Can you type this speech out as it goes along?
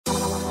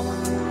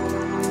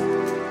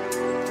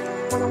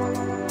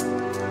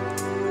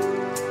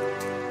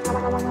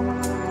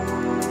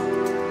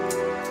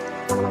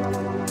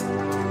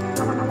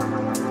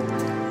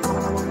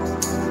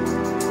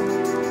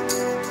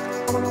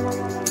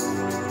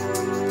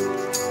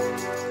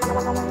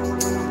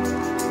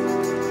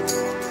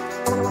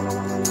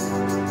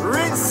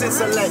Rinse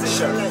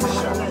selection.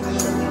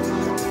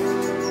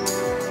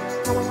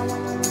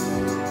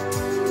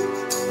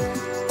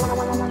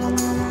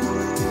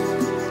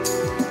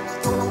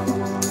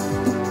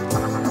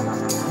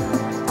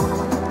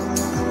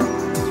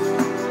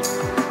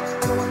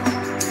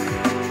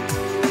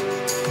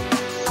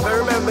 But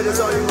remember, there's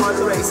only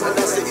one race, and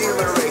that's the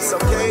human race,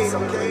 okay?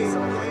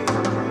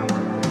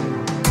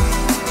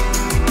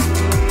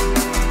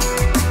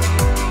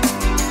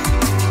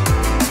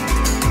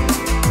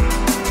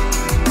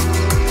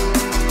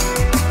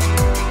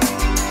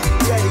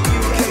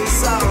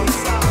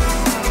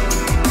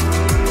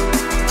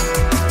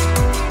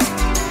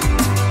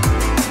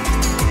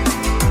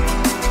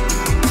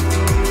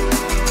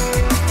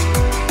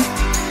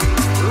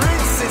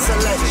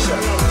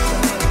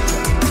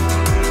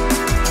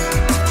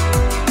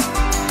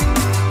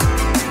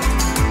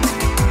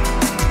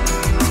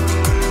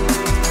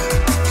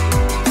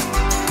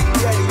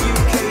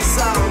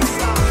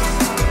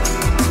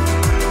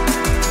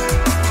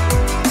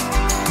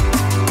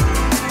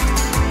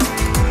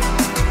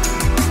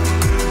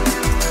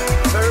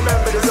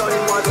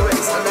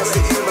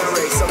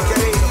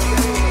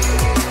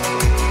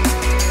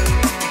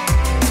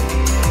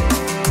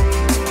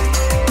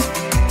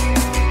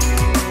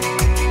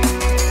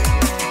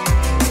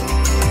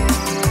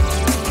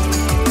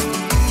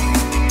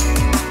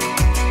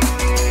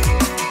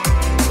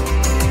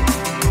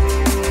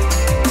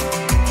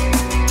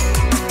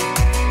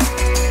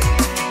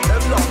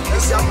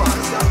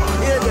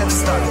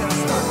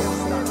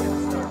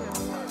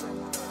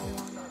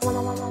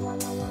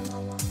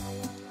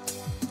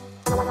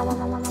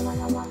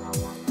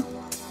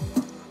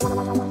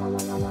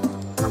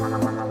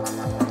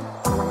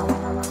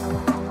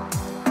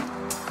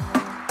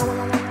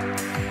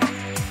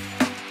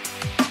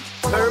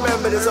 But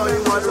remember, there's only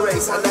one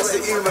race, and that's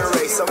the human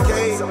race,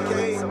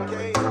 okay?